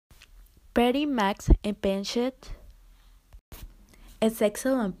Pretty Max Impatient,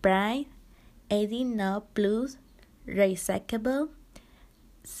 Sexo and Pride, 18 No Plus, Recyclable,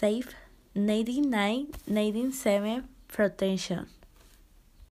 Safe, 99, 97, Protection.